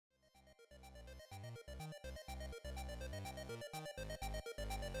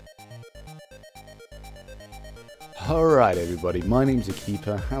Alright everybody, my name's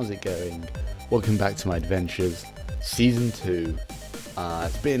Akipa, how's it going? Welcome back to my adventures, Season 2.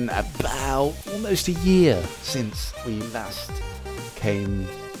 It's been about almost a year since we last came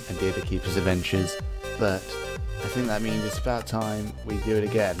and did Akipa's adventures, but I think that means it's about time we do it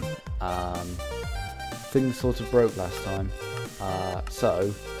again. Things sort of broke last time,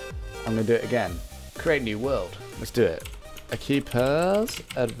 so I'm going to do it again. Create a new world, let's do it. Akipa's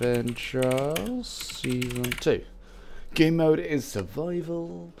Adventures Season 2. Game mode is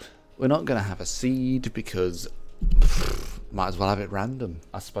survival. We're not going to have a seed because might as well have it random,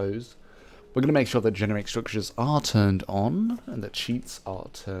 I suppose. We're going to make sure that generic structures are turned on and that cheats are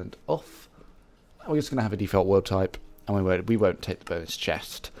turned off. We're just going to have a default world type and we won't take the bonus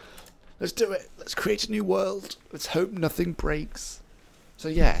chest. Let's do it. Let's create a new world. Let's hope nothing breaks. So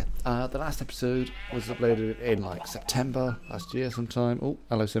yeah, the last episode was uploaded in like September last year sometime. Oh,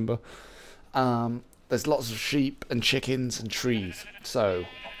 hello Simba. There's lots of sheep and chickens and trees, so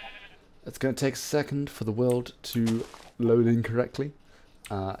it's going to take a second for the world to load in correctly,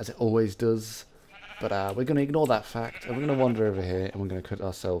 as it always does. But we're going to ignore that fact, and we're going to wander over here, and we're going to cut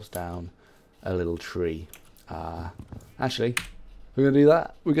ourselves down a little tree. Actually, we're going to do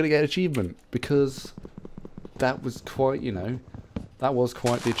that. We're going to get an achievement, because that was quite, that was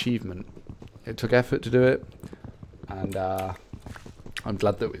quite the achievement. It took effort to do it, and I'm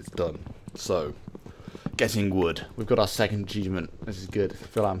glad that it's done. So, getting wood. We've got our second achievement. This is good. I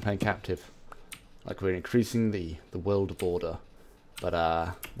feel like I'm playing captive. Like we're increasing the world border.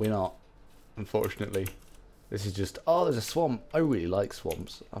 But we're not, unfortunately. This is just, oh, there's a swamp. I really like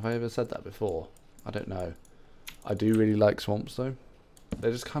swamps. Have I ever said that before? I don't know. I do really like swamps though.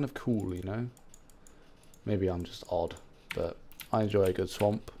 They're just kind of cool, Maybe I'm just odd, but I enjoy a good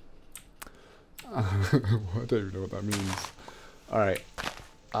swamp. I don't even know what that means. Alright.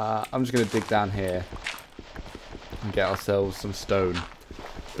 I'm just going to dig down here and get ourselves some stone,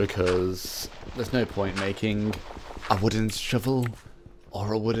 because there's no point making a wooden shovel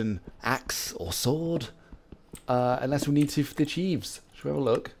or a wooden axe or sword unless we need to for the achieves. Should we have a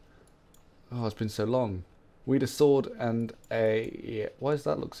look? Oh, it's been so long. We need a sword and a... Yeah, why does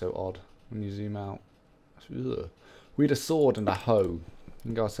that look so odd when you zoom out? Ugh. We need a sword and a hoe. We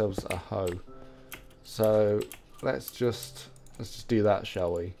can get ourselves a hoe. So let's just do that,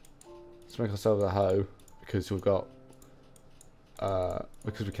 shall we? Let's make ourselves a hoe because we've got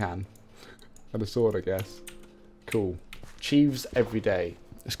because we can. And a sword, I guess. Cool. Achieves every day.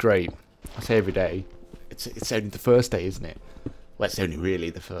 It's great. I say every day. It's only the first day, isn't it? Well, it's only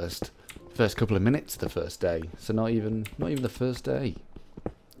really the first couple of minutes of the first day. So not even the first day.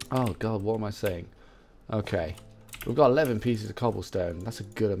 Oh god, what am I saying? Okay. We've got 11 pieces of cobblestone. That's a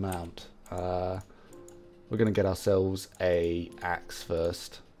good amount. We're going to get ourselves a axe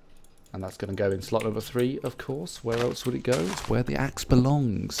first. And that's going to go in slot number 3, of course. Where else would it go? It's where the axe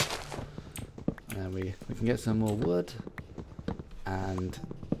belongs. And we can get some more wood. And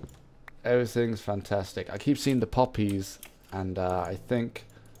everything's fantastic. I keep seeing the poppies. And I think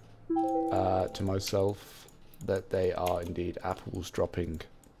to myself that they are indeed apples dropping.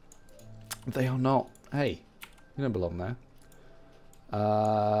 They are not. Hey, you don't belong there.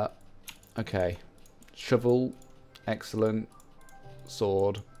 Okay. Shovel, excellent.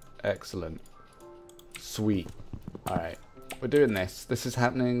 Sword, excellent. Sweet. Alright, we're doing this. This is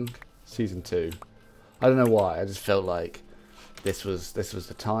happening. Season 2. I don't know why. I just felt like this was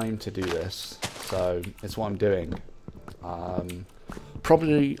the time to do this. So it's what I'm doing.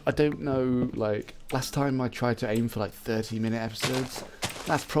 Probably, I don't know. Like last time, I tried to aim for like 30-minute episodes.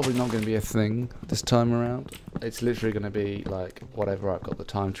 That's probably not going to be a thing this time around. It's literally going to be like whatever I've got the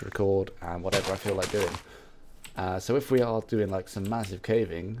time to record and whatever I feel like doing. So if we are doing like some massive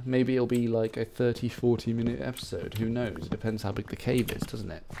caving, maybe it'll be like a 30-40 minute episode. Who knows? It depends how big the cave is,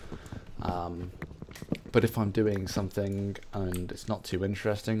 doesn't it? But if I'm doing something and it's not too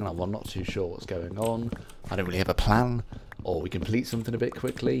interesting and I'm not too sure what's going on, I don't really have a plan, or we complete something a bit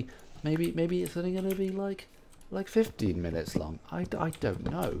quickly, maybe it's only going to be like 15 minutes long. I don't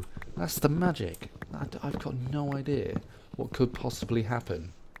know. That's the magic. I've got no idea what could possibly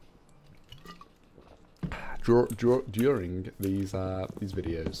happen during these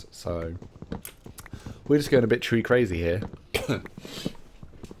videos. So we're just going a bit tree crazy here.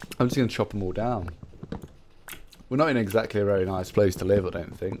 I'm just going to chop them all down. We're not in exactly a very nice place to live, I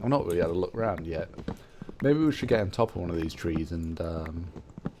don't think. I've not really had a look around yet. Maybe we should get on top of one of these trees and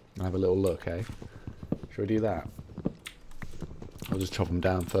have a little look, eh? Should we do that? I'll just chop them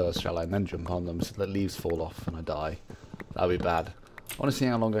down first, shall I? And then jump on them so the leaves fall off and I die. That'll be bad. I want to see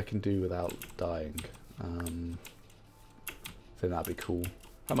how long I can do without dying. think that'd be cool.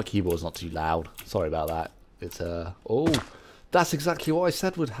 Hope my keyboard's not too loud. Sorry about that. It's oh, that's exactly what I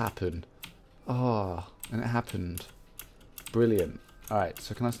said would happen. Oh, and it happened. Brilliant. Alright,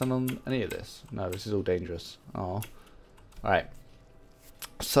 so can I stand on any of this? No, this is all dangerous. Oh. Alright.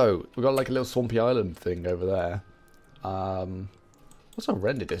 So, we've got like a little swampy island thing over there. What's our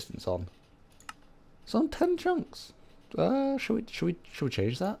render distance on? It's on 10 chunks. Should we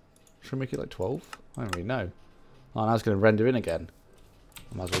change that? Should we make it like 12? I don't really know. Oh, now it's going to render in again.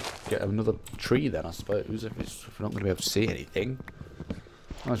 I might as well get another tree then, I suppose, if we're not going to be able to see anything.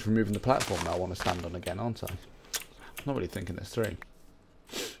 I'm just removing the platform that I want to stand on again, aren't I? I'm not really thinking this through.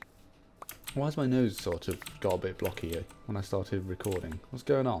 Why has my nose sort of got a bit blocky when I started recording? What's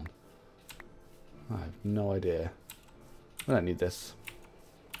going on? I have no idea. I don't need this.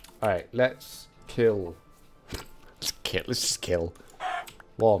 Alright, let's kill. Let's just kill.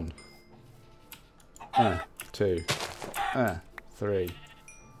 1. 2. 3.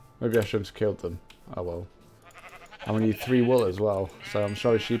 Maybe I should have killed them. Oh well. I'm gonna need 3 wool as well, so I'm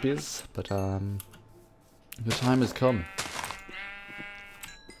sorry sheepies, but the time has come.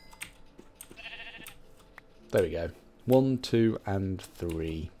 There we go. 1, 2, and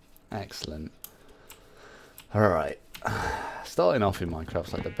 3. Excellent. Alright. Starting off in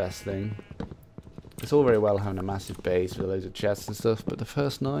Minecraft's like the best thing. It's all very well having a massive base with loads of chests and stuff, but the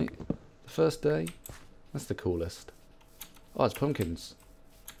first night, the first day, that's the coolest. Oh, it's pumpkins.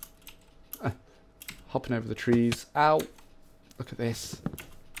 Hopping over the trees. Ow! Look at this.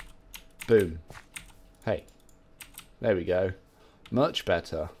 Boom. Hey. There we go. Much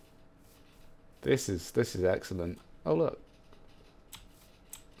better. This is excellent. Oh look.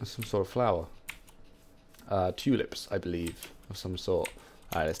 There's some sort of flower. Tulips, I believe, of some sort.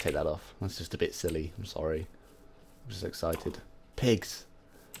 Alright, let's take that off. That's just a bit silly. I'm sorry. I'm just excited. Pigs!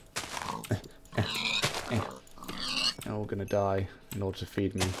 They're all gonna die in order to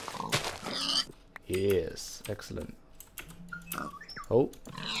feed me. Yes, excellent. Oh.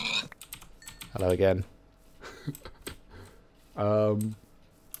 Hello again.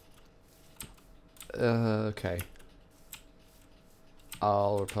 Okay.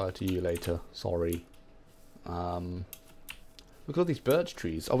 I'll reply to you later. Sorry. Look at all these birch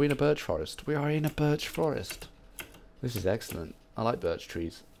trees. Are we in a birch forest? We are in a birch forest. This is excellent. I like birch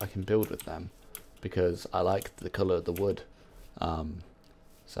trees. I can build with them because I like the colour of the wood.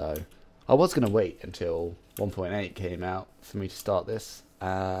 So I was going to wait until 1.8 came out for me to start this,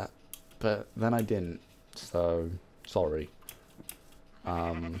 but then I didn't. So sorry.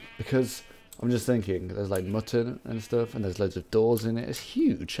 Because I'm just thinking, there's like mutton and stuff, and there's loads of doors in it. It's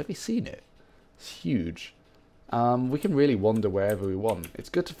huge. Have you seen it? It's huge. We can really wander wherever we want. It's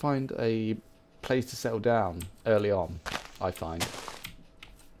good to find a place to settle down early on, I find.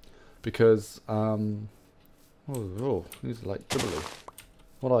 Because, oh, these are like dribbly.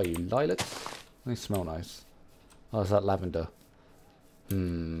 What are you, lilacs? They smell nice. Oh, is that lavender? I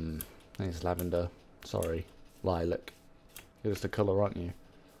think it's lavender. Sorry, lilac. You're just a colour, aren't you?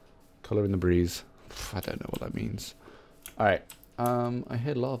 Colour in the breeze. I don't know what that means. Alright, I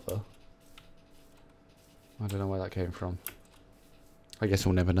hear lava. I don't know where that came from. I guess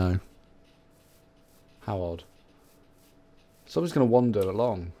we'll never know. How odd. So I'm just going to wander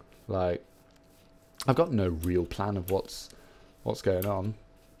along. Like, I've got no real plan of what's going on.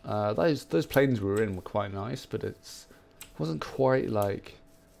 Those plains we were in were quite nice, but it wasn't quite like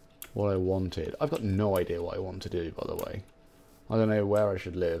what I wanted. I've got no idea what I want to do, by the way. I don't know where I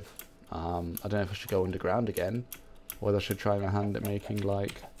should live. I don't know if I should go underground again, or whether I should try my hand at making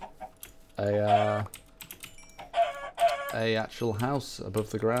like a actual house above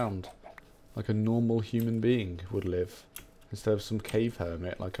the ground, like a normal human being would live, instead of some cave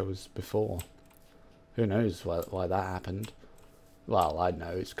hermit like I was before. Who knows why that happened? Well, I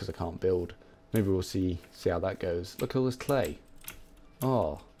know, it's because I can't build. Maybe we'll see how that goes. Look at all this clay.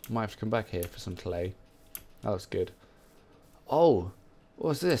 Oh, I might have to come back here for some clay. That looks good. Oh,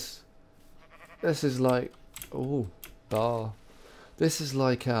 what's this? This is like, oh, bar. This is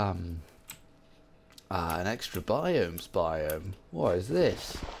like an extra biome. What is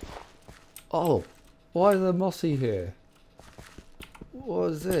this? Oh, why is there mossy here?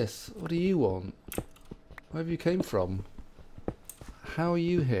 What is this? What do you want? Where have you came from? How are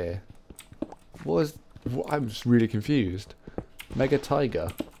you here? I'm just really confused. Mega tiger.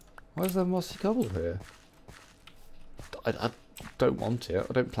 Why is there mossy cobble here? I don't want it.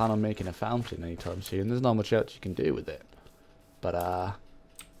 I don't plan on making a fountain anytime soon. There's not much else you can do with it. But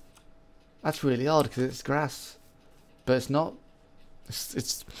that's really odd because it's grass, but it's not.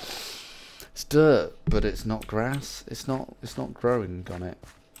 It's dirt, but it's not grass. It's not growing on it.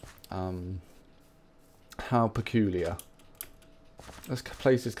 How peculiar. This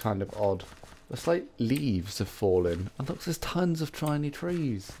place is kind of odd. It's like leaves have fallen. And look, there's tons of tiny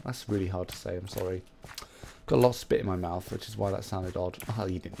trees. That's really hard to say, I'm sorry. Got a lot of spit in my mouth, which is why that sounded odd. Oh,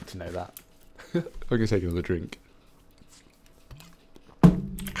 you didn't need to know that. I'm going to take another drink.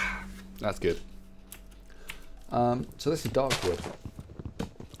 That's good. So this is dark wood.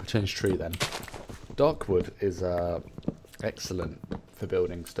 I changed tree then. Dark wood is excellent for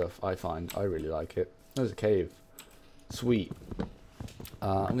building stuff, I find. I really like it. There's a cave. Sweet.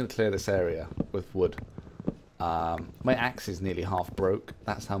 I'm going to clear this area with wood. My axe is nearly half broke.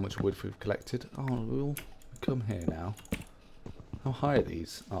 That's how much wood we've collected. Oh, we'll come here now. How high are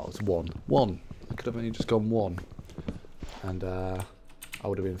these? Oh, it's one. One. I could have only just gone one. And I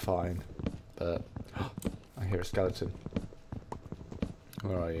would have been fine. But I hear a skeleton.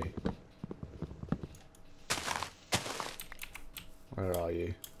 Where are you? Where are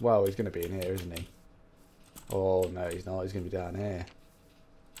you? Well, he's going to be in here, isn't he? Oh, no, he's not. He's going to be down here.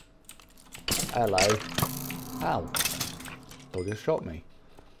 Hello. Ow. Dog just shot me.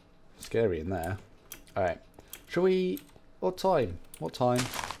 Scary in there. Alright. Shall we... What time? What time?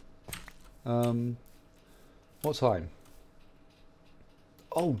 What time?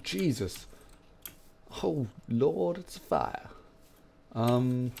 Oh, Jesus. Oh, Lord, it's a fire.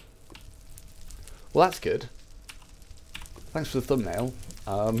 Well, that's good. Thanks for the thumbnail.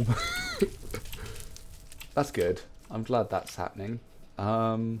 That's good. I'm glad that's happening.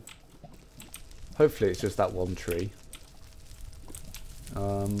 Hopefully it's just that one tree.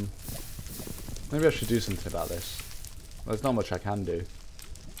 Maybe I should do something about this. There's not much I can do.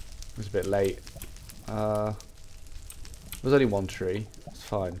 It's a bit late. There's only one tree. It's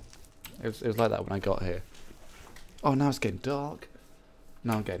fine. It was like that when I got here. Oh, now it's getting dark.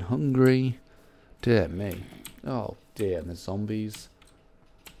 Now I'm getting hungry. Dear me. Oh dear, and there's zombies.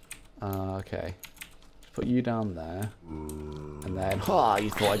 Okay. Just put you down there. And then, oh, you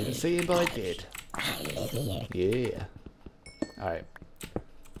thought I didn't see him, but I did. Yeah. Alright.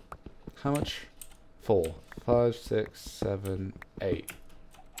 How much? 4, 5, 6, 7, 8.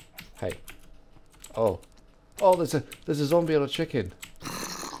 Hey. Oh. Oh, there's a zombie on a chicken.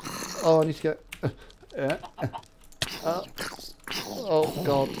 Oh, I need to get... oh,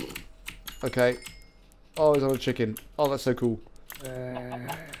 God. Okay. Oh, he's on a chicken. Oh, that's so cool.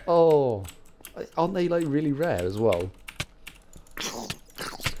 Oh. Aren't they, like, really rare as well?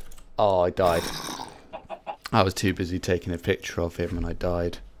 Oh, I died. I was too busy taking a picture of him and I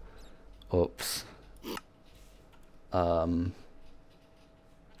died. Oops.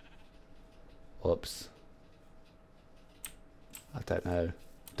 Whoops. I don't know.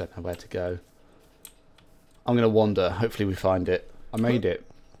 Don't know where to go. I'm going to wander. Hopefully we find it. I made it.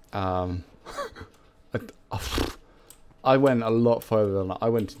 I went a lot further than I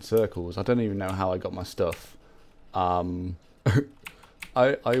went in circles. I don't even know how I got my stuff. I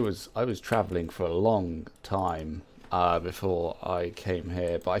was travelling for a long time before I came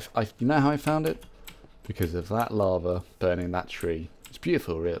here. But you know how I found it? Because of that lava burning that tree. It's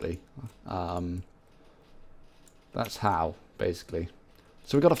beautiful, really. That's how, basically.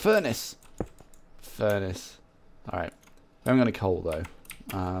 So we got a furnace. Furnace. Alright. I haven't got any coal, though.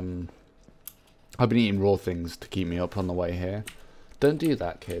 I've been eating raw things to keep me up on the way here. Don't do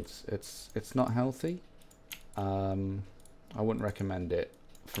that, kids. It's not healthy. I wouldn't recommend it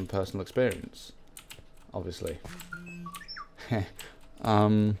from personal experience, obviously. I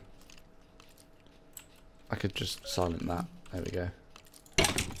could just silent that. There we go.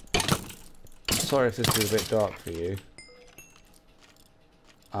 Sorry if this is a bit dark for you.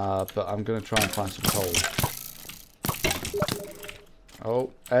 But I'm going to try and find some coal.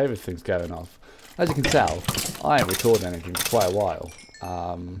 Oh, everything's going off. As you can tell, I haven't recorded anything for quite a while.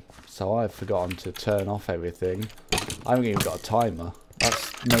 So I've forgotten to turn off everything. I haven't even got a timer.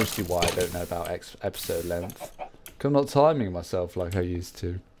 That's mostly why I don't know about episode length. Because I'm not timing myself like I used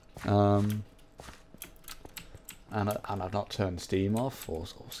to. And I've not turned Steam off or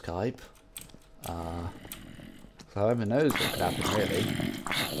Skype. So whoever knows what could happen, really.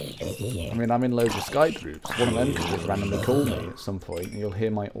 I mean, I'm in loads of Skype groups. One of them could just randomly call me at some point, and you'll hear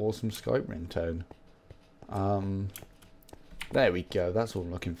my awesome Skype ringtone. There we go. That's what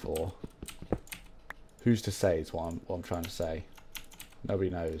I'm looking for. Who's to say is what I'm trying to say. Nobody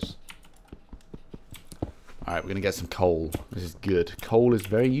knows. Alright, we're going to get some coal. This is good. Coal is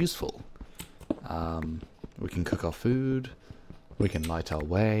very useful. We can cook our food. We can light our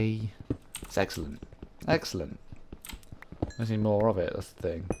way. It's excellent. Excellent. There's any more of it, that's the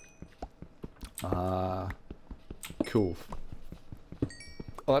thing. Cool.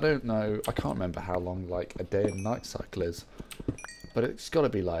 Well, I don't know. I can't remember how long, like, a day and night cycle is. But it's got to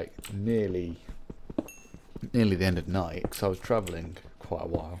be, like, nearly nearly the end of night, because I was travelling quite a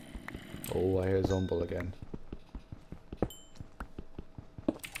while. Oh, I hear Zomble again.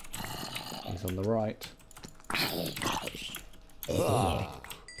 He's on the right. Ah.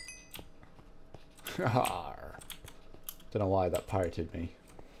 Don't know why that pirated me.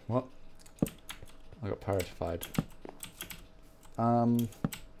 What? I got piratified.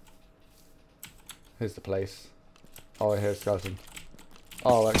 Here's the place. Oh, I hear a skeleton.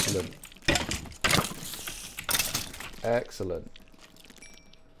 Oh, excellent. Excellent.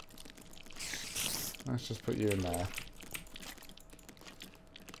 Let's just put you in there.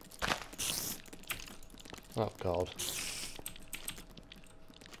 Oh, God.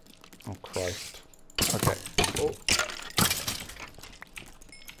 Oh, Christ. Okay. Oh.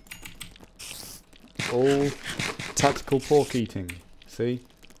 All tactical pork eating. See?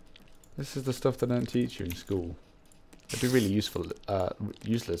 This is the stuff they don't teach you in school. It'd be really useful,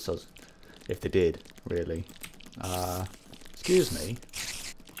 useless if they did, really. Excuse me.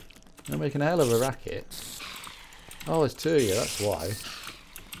 You're making a hell of a racket. Oh, there's 2 of you, that's why.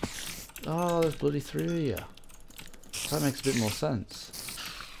 Oh, there's bloody 3 of you. That makes a bit more sense.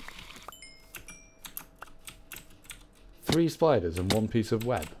 3 spiders and 1 piece of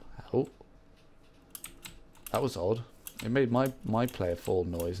web. Oh. That was odd. It made my player fall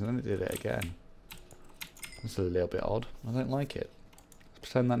noise and then it did it again. That's a little bit odd. I don't like it. Let's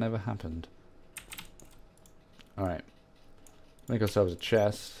pretend that never happened. Alright. Make ourselves a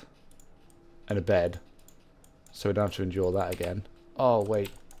chest. And a bed. So we don't have to endure that again. Oh, wait.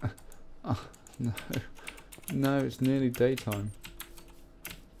 Oh, no. No, it's nearly daytime.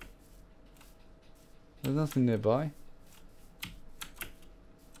 There's nothing nearby.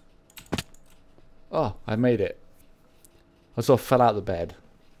 Oh, I made it. I sort of fell out of the bed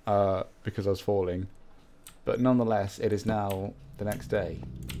because I was falling. But nonetheless, it is now the next day.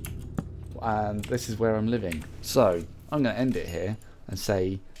 And this is where I'm living. So, I'm going to end it here and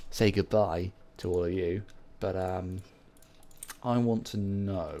say goodbye to all of you. But I want to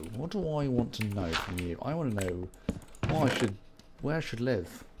know. What do I want to know from you? I want to know where I should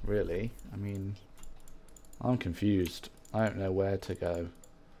live, really. I mean, I'm confused. I don't know where to go.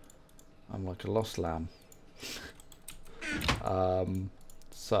 I'm like a lost lamb.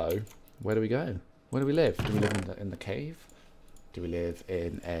 So, where do we go? Where do we live? Do we live in the cave? Do we live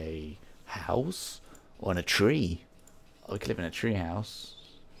in a house? Or in a tree? Oh, we could live in a tree house.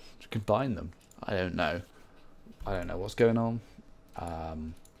 We could combine them. I don't know. I don't know what's going on.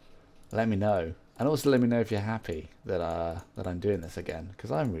 Let me know. And also let me know if you're happy that I'm doing this again.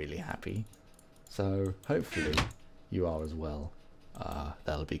 Because I'm really happy. So, hopefully, you are as well.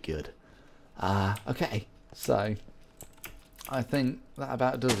 That'll be good. Okay. So, I think that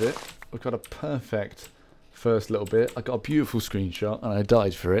about does it. We've got a perfect first little bit. I got a beautiful screenshot and I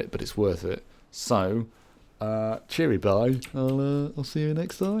died for it, but it's worth it. So, cheery bye. I'll see you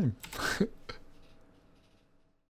next time.